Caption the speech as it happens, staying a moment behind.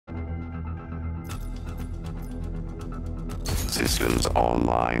Systems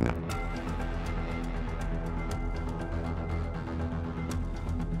online.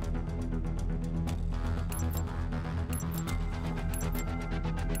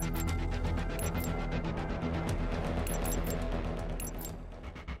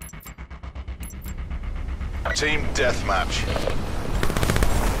 Team deathmatch.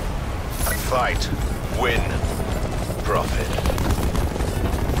 Fight, win, profit.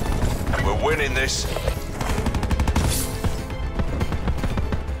 We're winning this.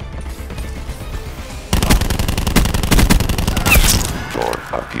 Door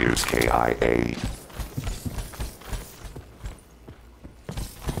appears KIA.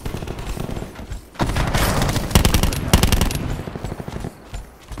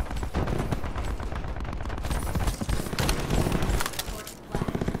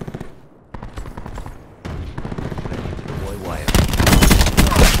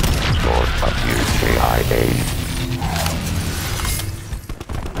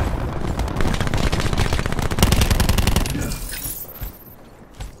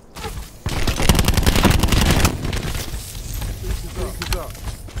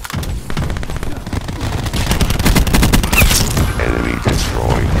 Enemy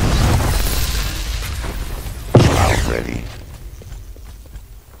destroyed. Shroud ready.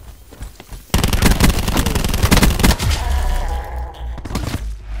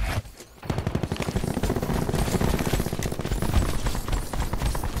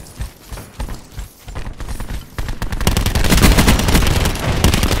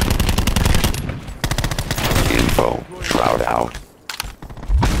 Info, shroud out.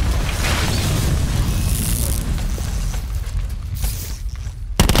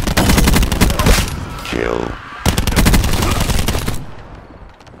 Kill.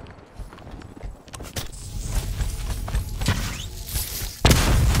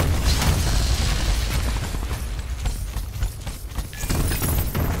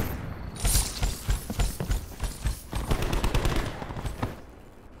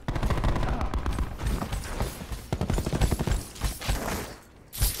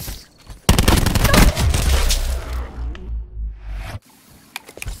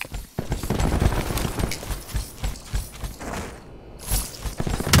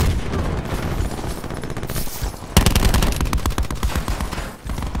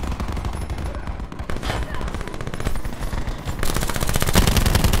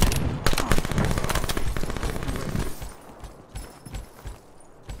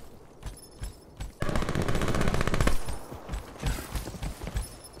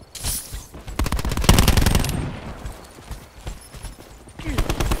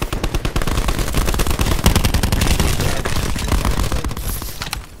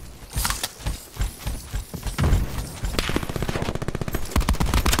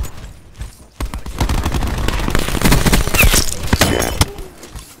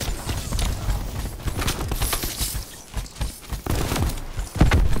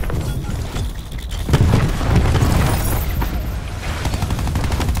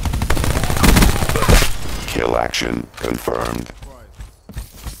 Kill action confirmed.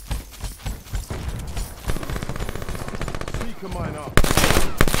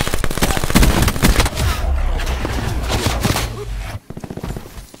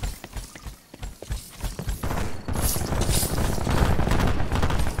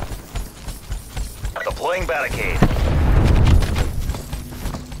 Deploying barricade.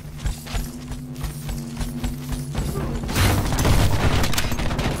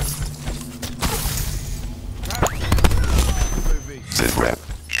 Sit rep,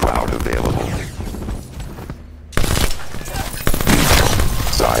 shroud available.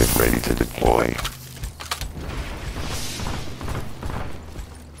 Size ready to deploy.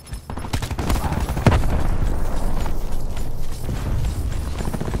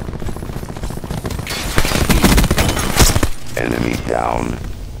 Enemy down.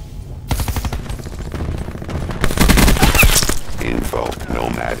 Info,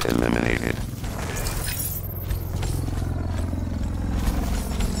 Nomad eliminated.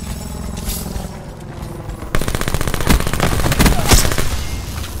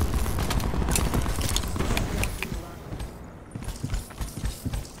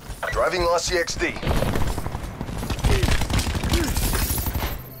 Driving lost CXD.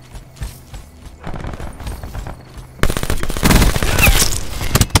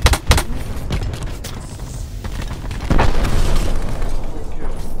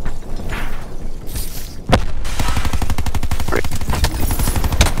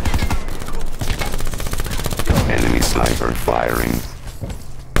 Enemy sniper firing.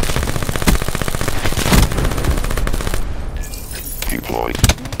 Deployed.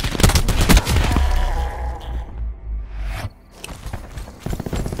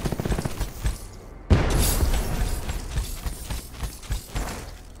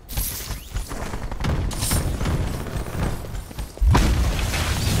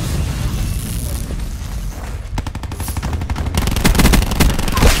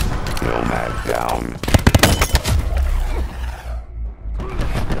 Nomad down.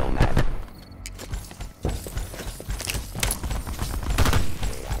 Nomad.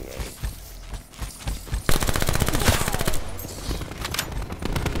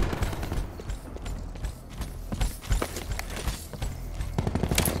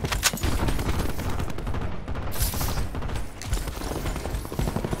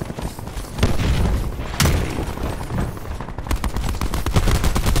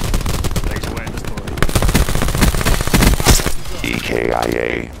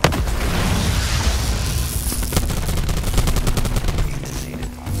 EKIA.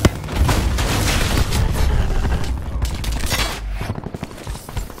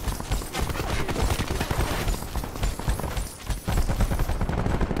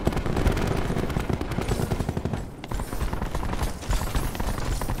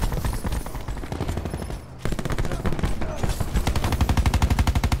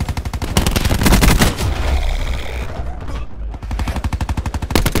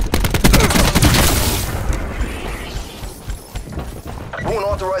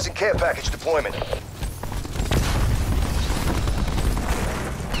 Authorizing care package deployment.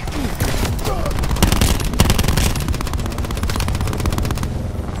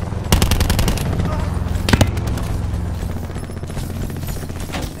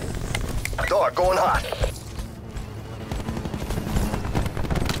 Dog going hot.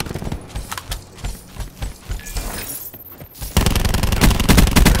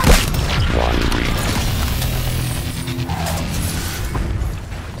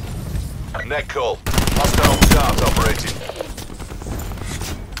 Net call. Hostile start operating.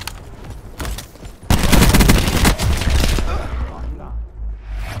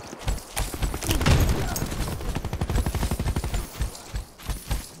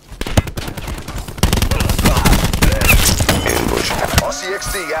 Ambush.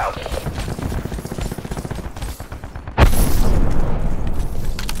 RCXD out.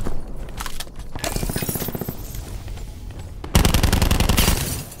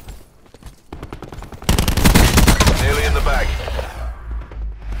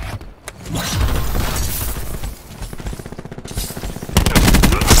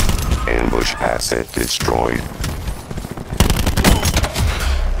 Ambush asset destroyed.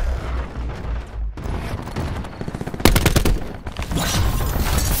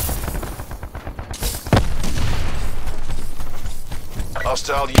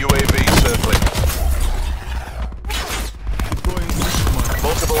 Hostile UAV circling.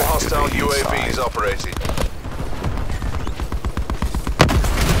 Multiple hostile UAVs operating.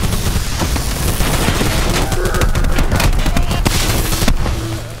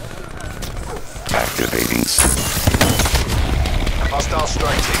 Activating. Hostile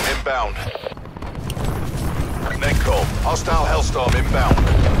strike team inbound. Net call. Hostile Hellstorm inbound.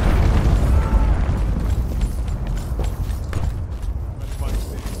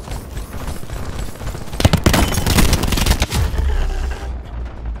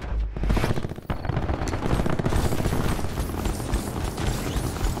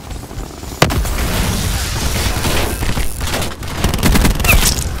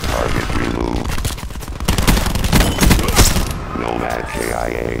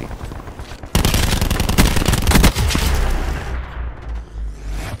 KIA.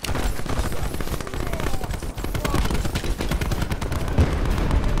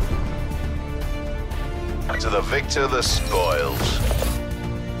 To the victor, the spoils.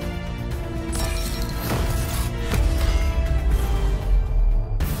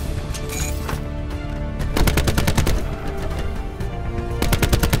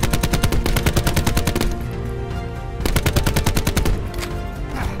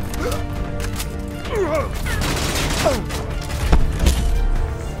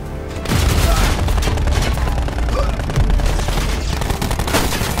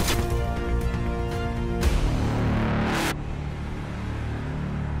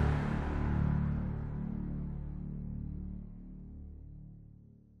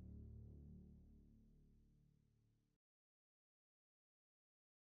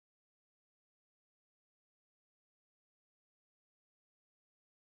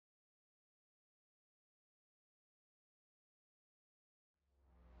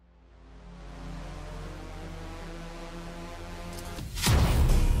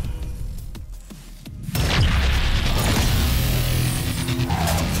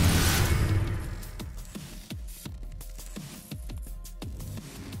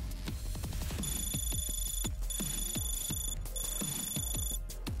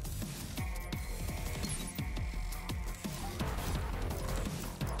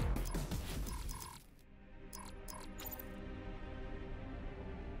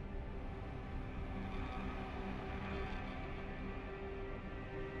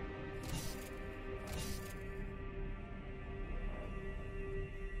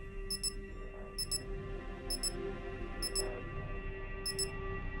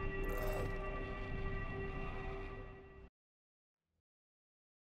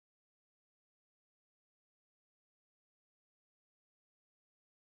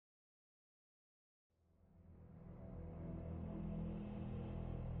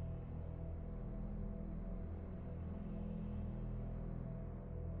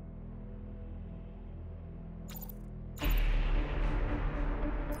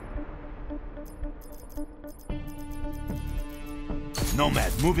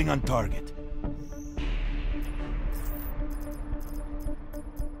 Nomad, moving on target.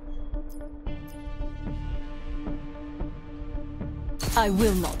 I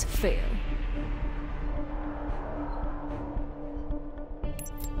will not fail.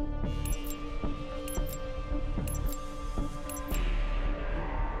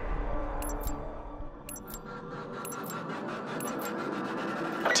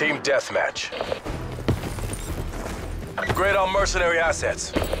 Team deathmatch. Grade on mercenary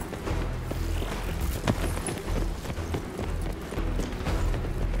assets.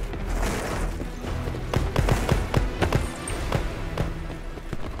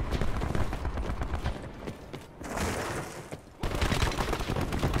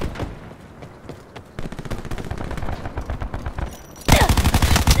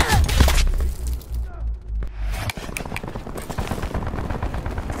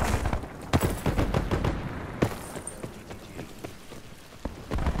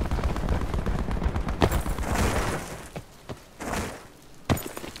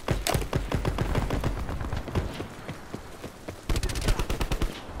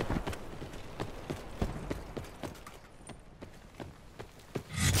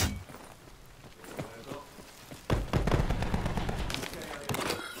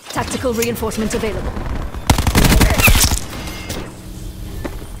 Tactical reinforcements available.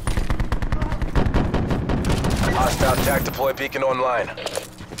 Hostile TAC deploy beacon online.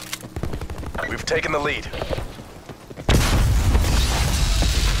 We've taken the lead.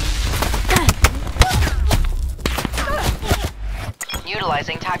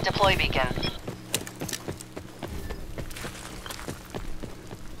 Utilizing TAC deploy beacon.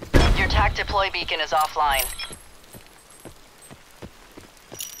 Your TAC deploy beacon is offline.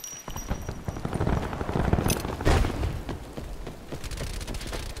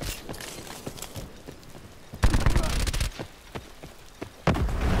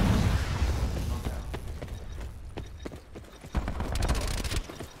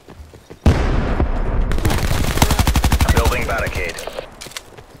 Barricade.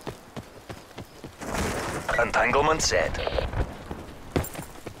 Entanglement set.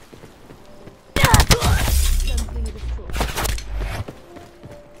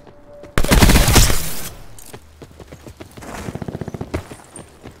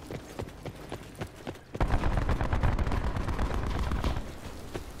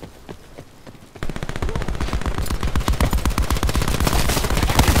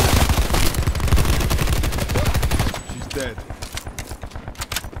 She's dead.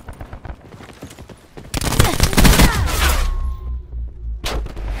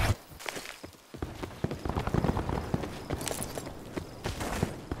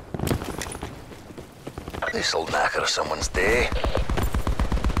 This'll knacker someone's day.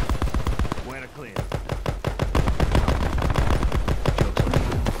 Where to clear?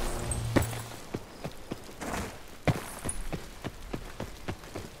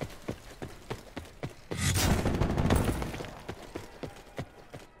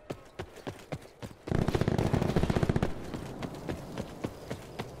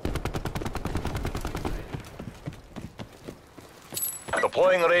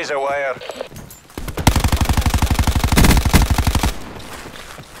 Deploying razor wire.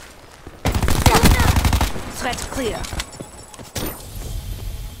 Threat clear.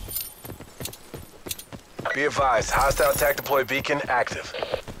 Be advised, hostile TAC deploy beacon active.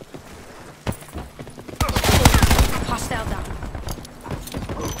 Hostile down.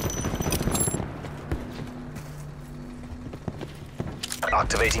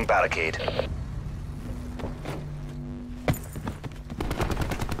 Activating barricade.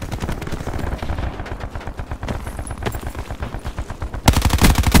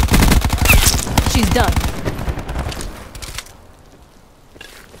 She's done.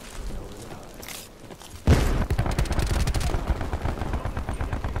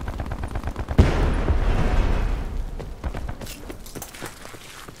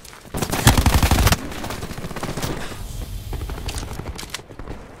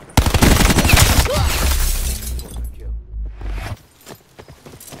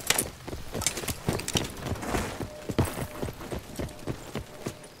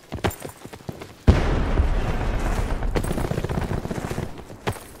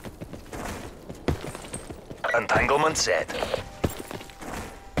 Entanglement set.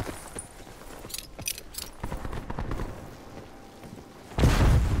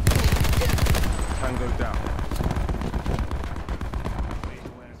 Tango down.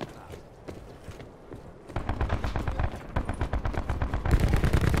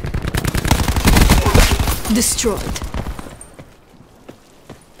 Destroyed.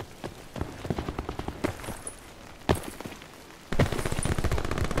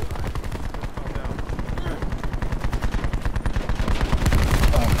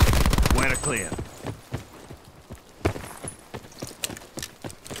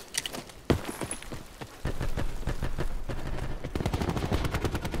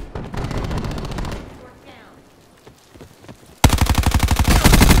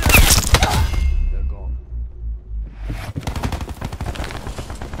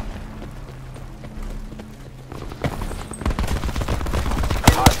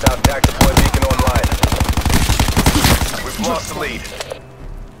 lead.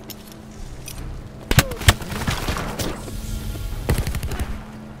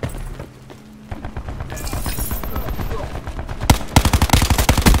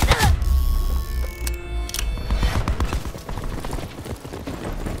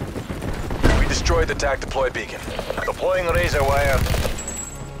 We destroyed the TAC deploy beacon. Deploying razor wire.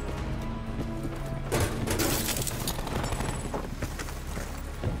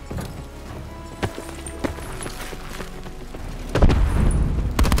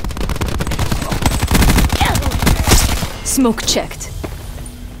 Smoke checked.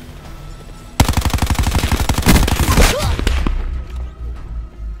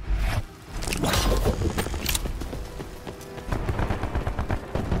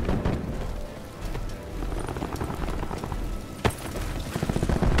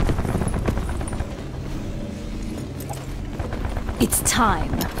 It's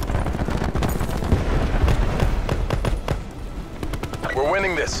time. We're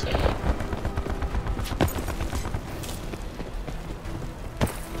winning this.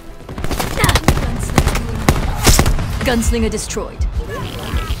 Gunslinger destroyed.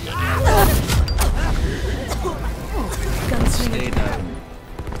 Gunslinger down.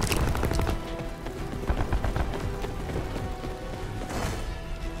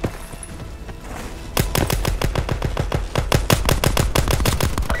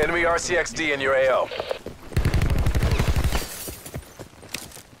 Enemy RCXD in your AO.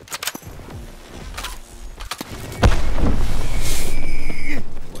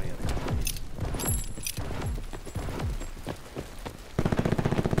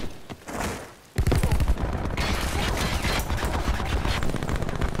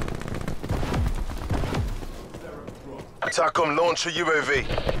 TACOM launch a UAV.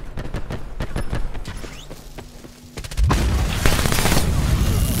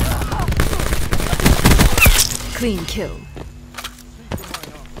 Clean kill.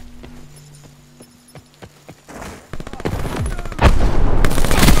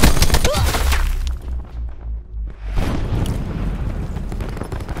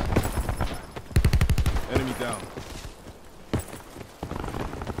 Enemy down.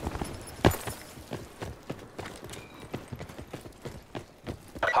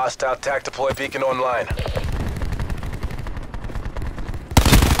 Hostile TAC deploy beacon online.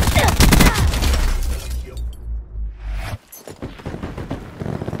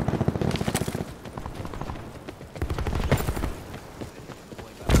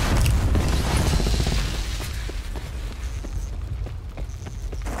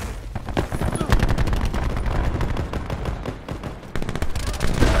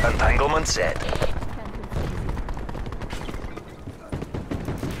 Entanglement set.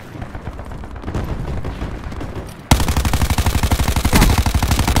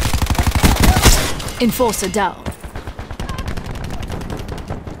 Enforcer down.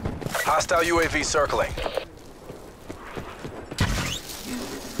 Hostile UAV circling.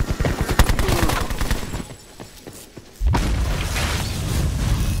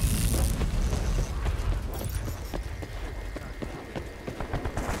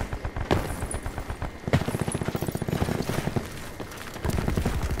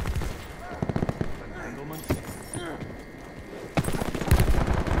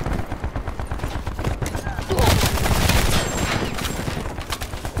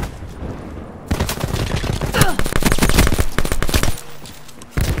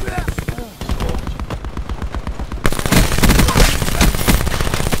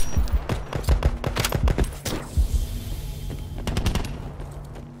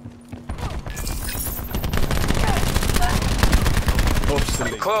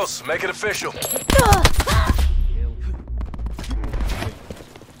 Close, make it official.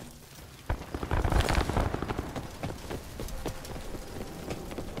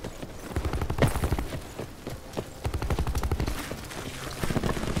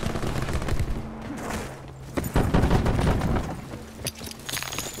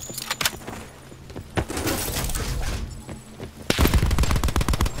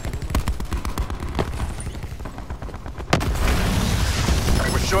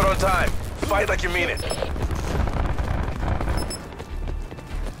 Short on time. Fight like you mean it.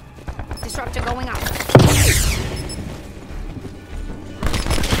 Disruptor going up.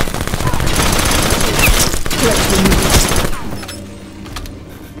 Threat removed.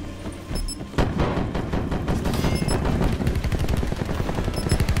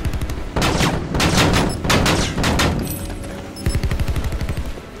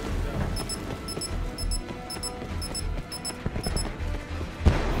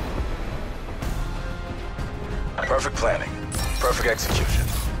 Perfect planning. Perfect execution.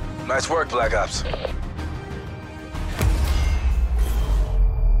 Nice work, Black Ops.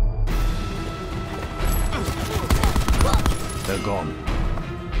 They're gone.